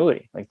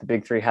continuity. Like the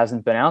big three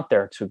hasn't been out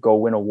there to go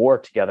win a war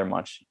together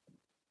much.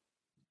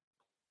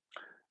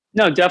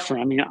 No,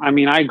 definitely.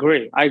 I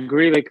agree. I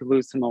agree they could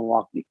lose to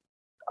Milwaukee.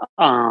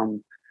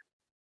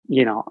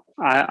 You know,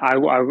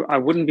 I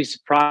wouldn't be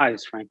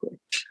surprised, frankly.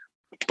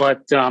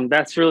 But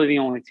that's really the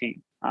only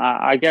team.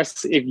 I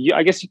guess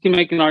you can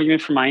make an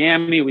argument for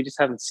Miami. We just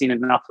haven't seen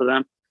enough of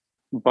them.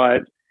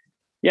 But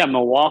yeah,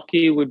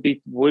 Milwaukee would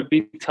be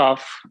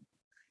tough.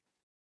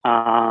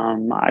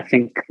 I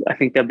think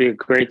that'd be a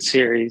great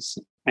series,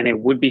 and it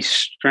would be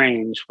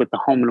strange with the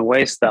home and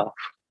away stuff.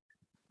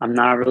 I'm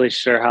not really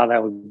sure how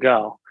that would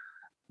go,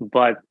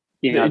 but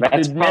you know,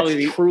 that's the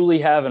probably Nets truly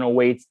have an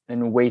away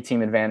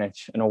team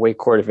advantage, an away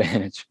court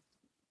advantage.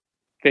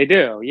 They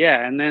do,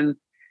 yeah. And then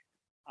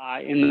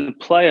in the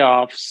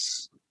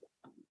playoffs,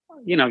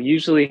 you know,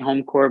 usually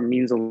home court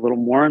means a little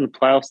more in the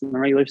playoffs than the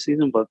regular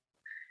season, but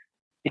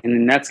in the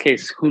Nets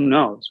case, who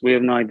knows? We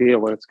have no idea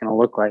what it's going to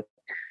look like.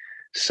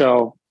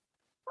 So,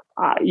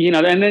 you know,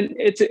 and then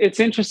it's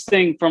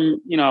interesting from,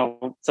 you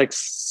know, it's like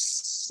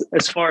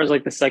as far as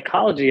like the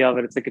psychology of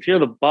it, it's like if you're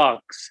the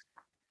Bucks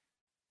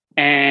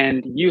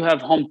and you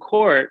have home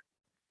court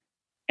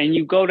and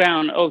you go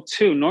down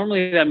 0-2,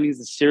 normally that means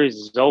the series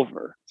is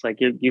over. It's like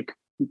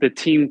the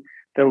team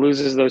that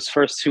loses those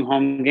first two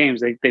home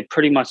games, they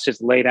pretty much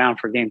just lay down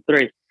for game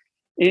three.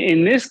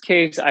 In this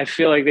case, I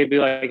feel like they'd be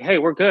like, hey,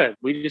 we're good.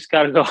 We just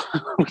got to go.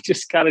 We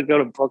just got to go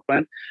to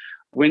Brooklyn,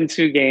 win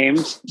 2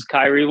 games.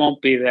 Kyrie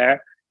won't be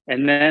there.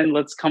 And then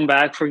let's come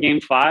back for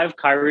game 5.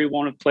 Kyrie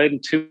won't have played in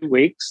 2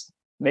 weeks.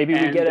 Maybe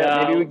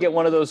we get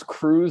one of those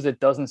crews that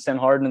doesn't send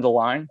Harden to the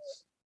line.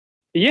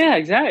 Yeah,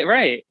 exactly.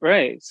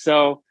 Right.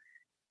 So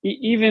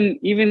even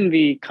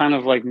the kind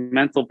of like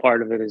mental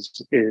part of it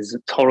is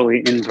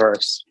totally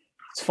inverse.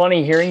 It's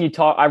funny hearing you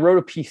talk. I wrote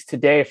a piece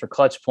today for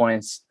Clutch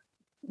Points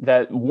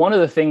that one of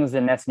the things the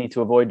Nets need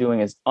to avoid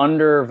doing is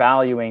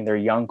undervaluing their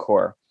young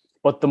core.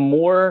 But the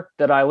more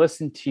that I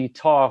listen to you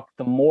talk,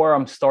 the more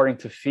I'm starting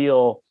to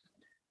feel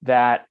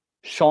that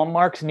Sean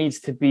Marks needs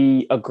to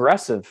be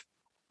aggressive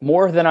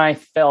more than I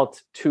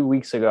felt 2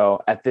 weeks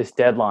ago at this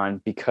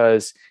deadline,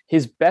 because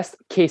his best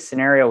case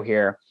scenario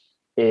here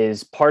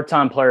is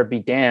part-time player be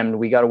damned.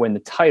 We got to win the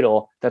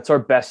title. That's our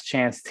best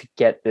chance to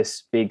get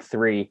this big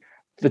three,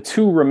 the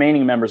 2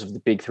 remaining members of the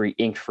big three,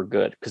 inked for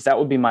good, because that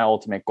would be my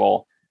ultimate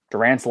goal.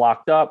 Durant's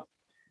locked up.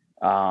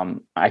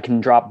 I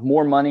can drop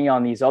more money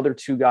on these other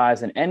 2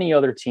 guys than any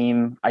other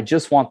team. I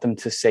just want them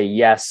to say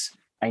yes.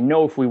 I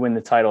know if we win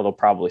the title, they'll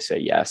probably say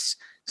yes.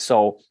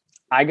 So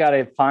I got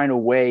to find a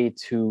way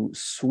to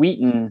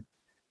sweeten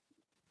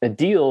the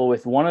deal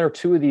with 1 or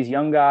 2 of these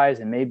young guys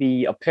and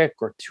maybe a pick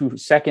or 2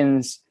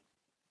 seconds,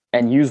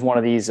 and use one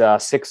of these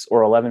 $6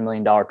 or $11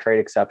 million trade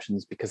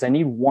exceptions, because I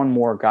need one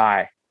more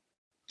guy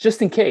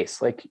just in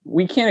case. Like,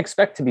 we can't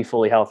expect to be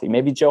fully healthy.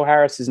 Maybe Joe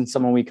Harris isn't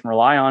someone we can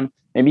rely on.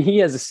 Maybe he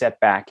has a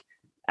setback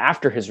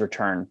after his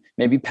return.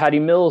 Maybe Patty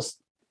Mills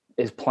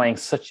is playing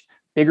such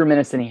bigger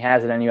minutes than he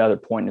has at any other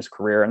point in his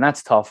career, and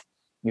that's tough.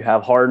 You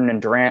have Harden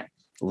and Durant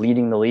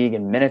leading the league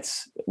in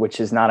minutes, which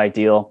is not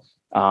ideal.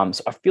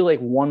 So I feel like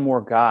one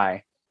more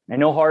guy. I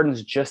know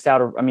Harden's just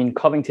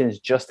Covington is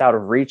just out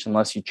of reach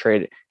unless you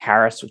trade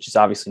Harris, which is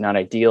obviously not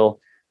ideal,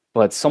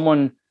 but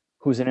someone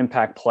who's an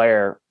impact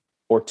player,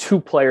 or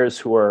 2 players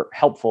who are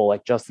helpful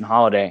like Justin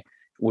Holiday,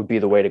 would be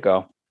the way to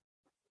go.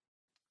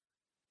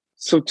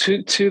 So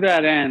to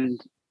that end,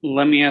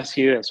 let me ask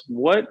you this.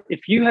 What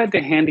if you had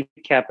to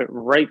handicap it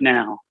right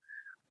now,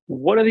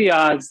 what are the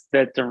odds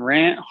that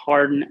Durant,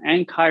 Harden,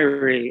 and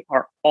Kyrie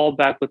are all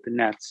back with the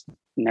Nets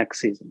next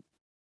season?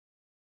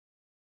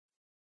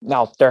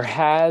 Now, there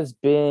has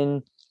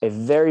been a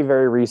very,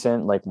 very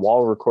recent, like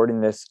while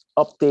recording this,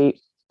 update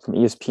from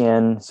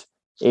ESPN's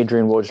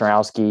Adrian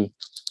Wojnarowski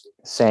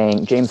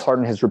saying James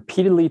Harden has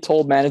repeatedly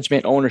told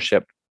management,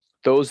 ownership,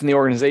 those in the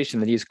organization,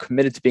 that he's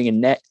committed to being a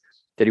Net,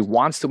 that he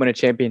wants to win a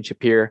championship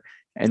here.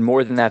 And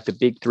more than that, the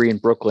big 3 in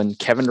Brooklyn,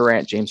 Kevin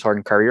Durant, James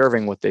Harden, Kyrie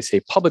Irving, what they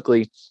say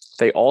publicly,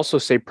 they also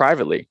say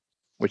privately,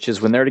 which is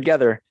when they're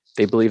together,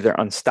 they believe they're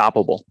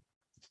unstoppable.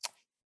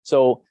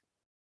 So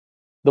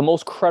the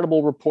most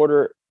credible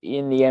reporter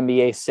in the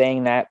NBA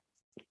saying that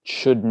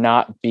should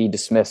not be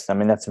dismissed. I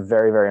mean, that's a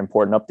very, very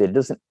important update. It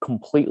doesn't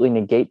completely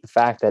negate the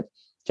fact that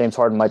James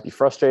Harden might be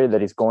frustrated,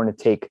 that he's going to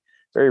take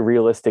very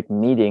realistic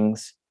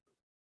meetings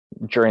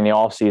during the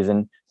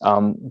offseason.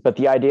 But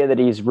the idea that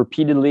he's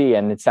repeatedly,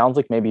 and it sounds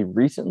like maybe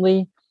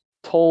recently,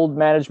 told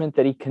management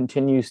that he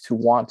continues to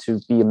want to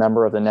be a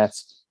member of the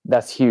Nets,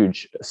 that's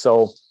huge.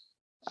 So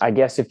I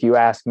guess if you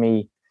ask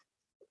me,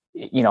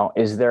 you know,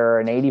 is there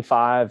an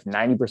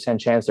 85-90%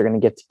 chance they're going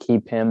to get to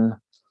keep him?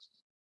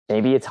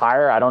 Maybe it's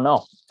higher. I don't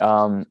know.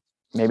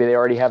 maybe they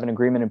already have an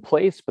agreement in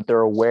place, but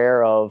they're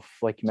aware of,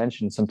 like you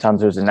mentioned,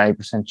 sometimes there's a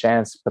 90%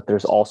 chance, but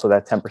there's also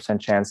that 10%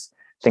 chance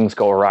things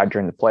go awry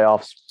during the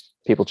playoffs.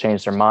 People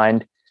change their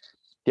mind.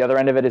 The other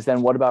end of it is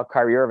then what about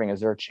Kyrie Irving? Is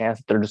there a chance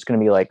that they're just going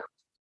to be like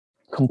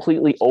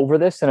completely over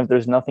this? And if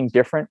there's nothing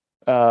different,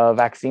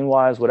 vaccine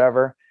wise,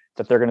 whatever,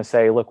 that they're going to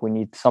say, look, we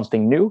need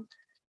something new.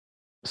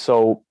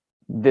 So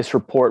this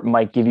report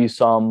might give you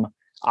some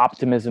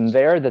optimism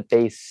there that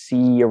they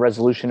see a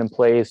resolution in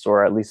place,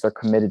 or at least they're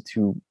committed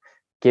to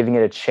giving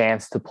it a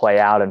chance to play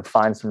out and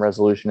find some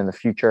resolution in the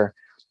future.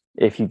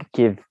 If you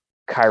give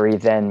Kyrie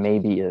then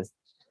maybe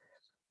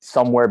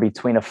somewhere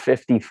between a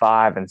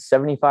 55 and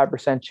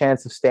 75%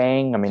 chance of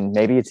staying. I mean,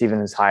 maybe it's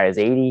even as high as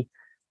 80.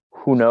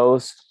 Who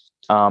knows?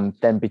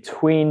 Then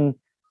between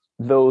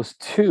those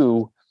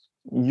two,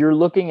 you're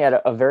looking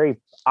at a very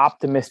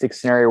optimistic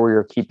scenario where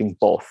you're keeping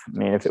both. I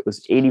mean, if it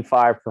was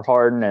 85 for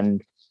Harden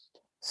and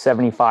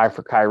 75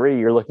 for Kyrie,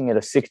 you're looking at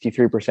a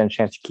 63%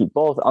 chance to keep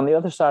both. On the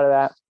other side of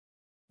that,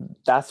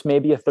 that's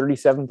maybe a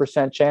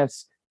 37%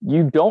 chance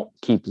you don't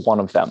keep one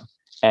of them.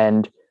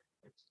 And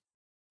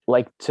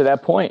like to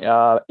that point,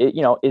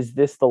 is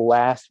this the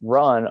last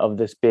run of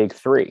this big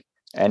three?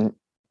 And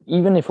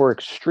even if we're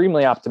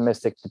extremely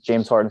optimistic that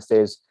James Harden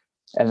stays,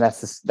 and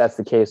that's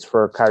the case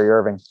for Kyrie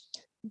Irving,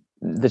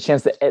 the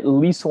chance that at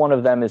least one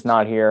of them is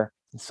not here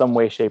in some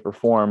way, shape, or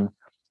form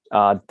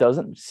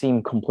doesn't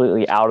seem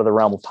completely out of the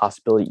realm of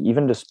possibility,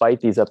 even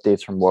despite these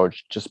updates from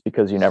Woj, just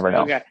because you never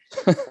know. Okay.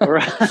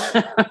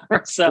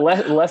 So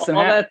less than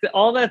half.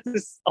 All that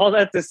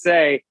to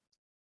say,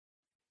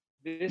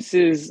 this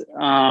is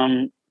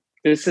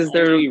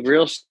their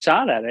real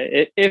shot at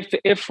it.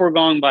 If we're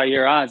going by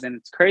your odds, and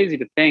it's crazy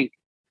to think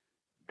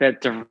that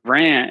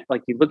Durant,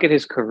 like you look at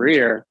his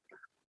career,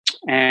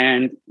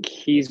 and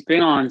he's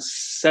been on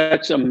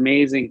such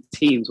amazing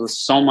teams with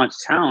so much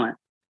talent,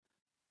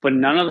 but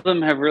none of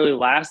them have really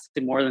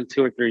lasted more than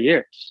 2 or 3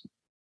 years.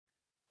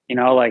 You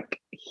know, like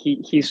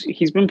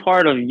he's been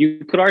part of,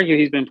 you could argue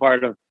he's been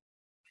part of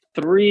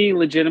 3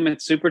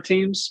 legitimate super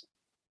teams.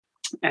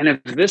 And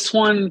if this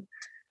one,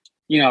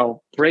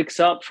 breaks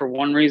up for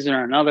one reason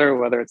or another,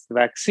 whether it's the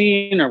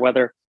vaccine or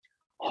whether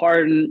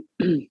Harden,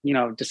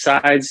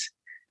 decides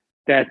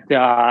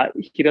that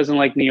he doesn't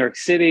like New York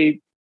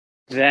City,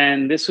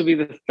 then this would be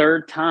the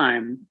 3rd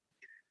time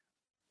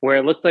where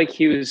it looked like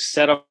he was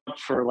set up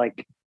for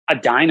like a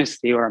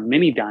dynasty or a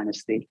mini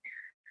dynasty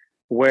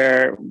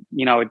where,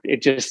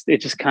 it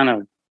just kind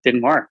of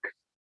didn't work.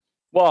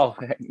 Well,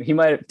 he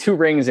might have 2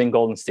 rings in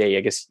Golden State.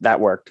 I guess that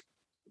worked.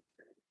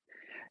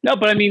 No,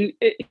 but I mean,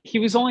 he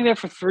was only there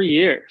for 3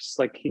 years.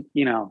 Like,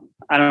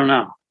 I don't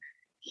know.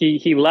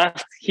 He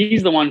left.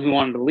 He's the one who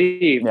wanted to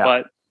leave. Yeah.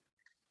 But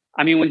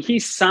I mean, when he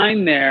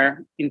signed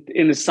there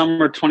in the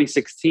summer of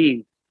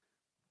 2016,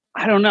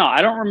 I don't know.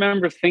 I don't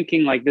remember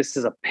thinking like this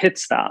is a pit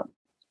stop.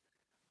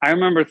 I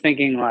remember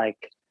thinking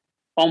like,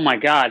 oh my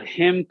God,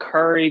 him,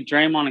 Curry,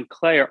 Draymond, and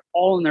Clay are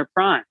all in their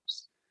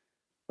primes.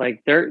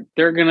 Like they're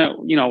gonna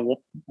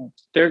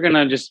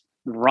just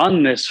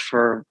run this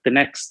for the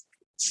next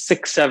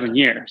 6-7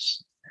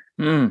 years.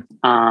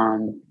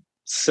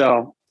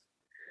 So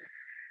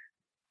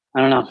I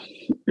don't know.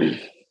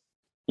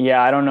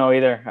 Yeah, I don't know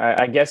either.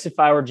 I guess if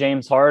I were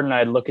James Harden,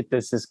 I'd look at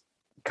this as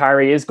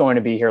Kyrie is going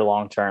to be here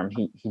long term.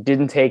 He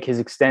didn't take his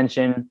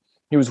extension.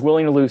 He was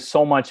willing to lose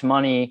so much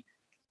money,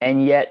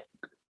 and yet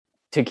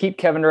to keep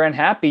Kevin Durant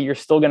happy, you're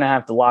still going to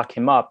have to lock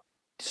him up.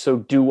 So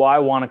do I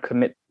want to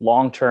commit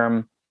long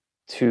term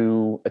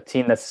to a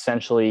team that's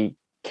essentially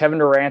Kevin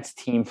Durant's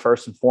team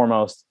first and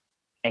foremost,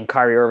 and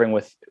Kyrie Irving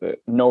with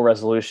no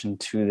resolution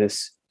to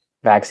this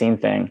vaccine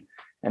thing?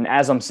 And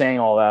as I'm saying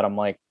all that, I'm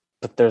like,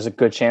 but there's a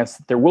good chance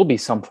that there will be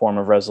some form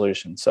of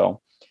resolution.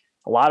 So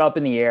a lot up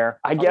in the air,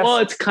 I guess. Well,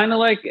 it's kind of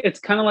like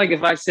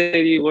if I say to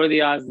you, what are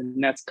the odds the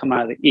Nets come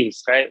out of the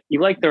East, right?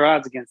 You like their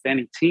odds against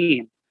any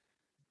team,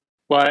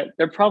 but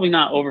they're probably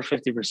not over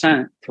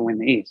 50% to win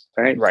the East,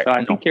 right? Right. So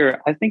I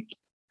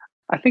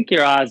think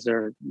your odds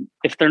are,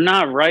 if they're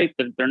not right,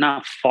 they're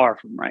not far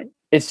from right.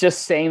 It's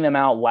just saying them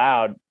out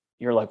loud.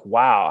 You're like,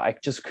 wow, I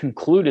just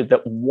concluded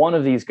that one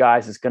of these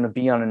guys is going to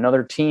be on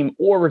another team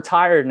or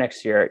retired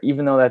next year,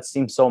 even though that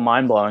seems so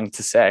mind-blowing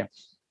to say.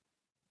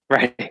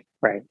 Right.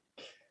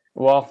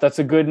 Well, that's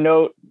a good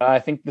note. I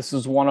think this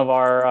is one of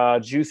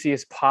our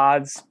juiciest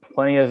pods.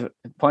 Plenty of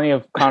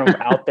kind of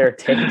out there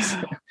takes.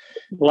 A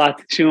lot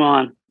to chew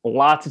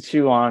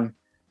on.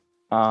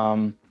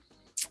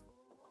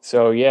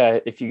 So yeah,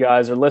 if you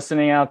guys are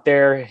listening out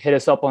there, hit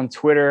us up on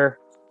Twitter.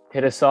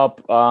 Hit us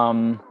up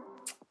on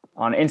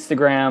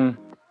Instagram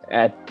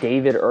at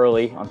David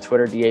Early on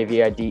Twitter,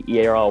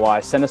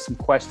 DAVIDEARLY. Send us some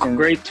questions.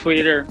 Great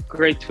tweeter,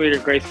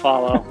 great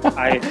follow.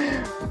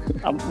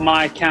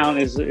 My account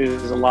is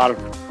a lot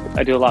of,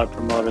 I do a lot of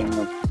promoting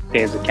of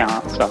Dave's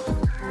account. So.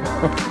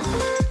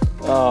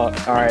 All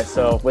right.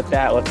 So with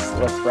that, let's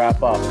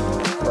wrap up.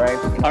 Right.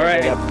 All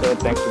right. Episode.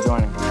 Thanks for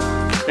joining.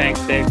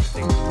 Thanks, Dave.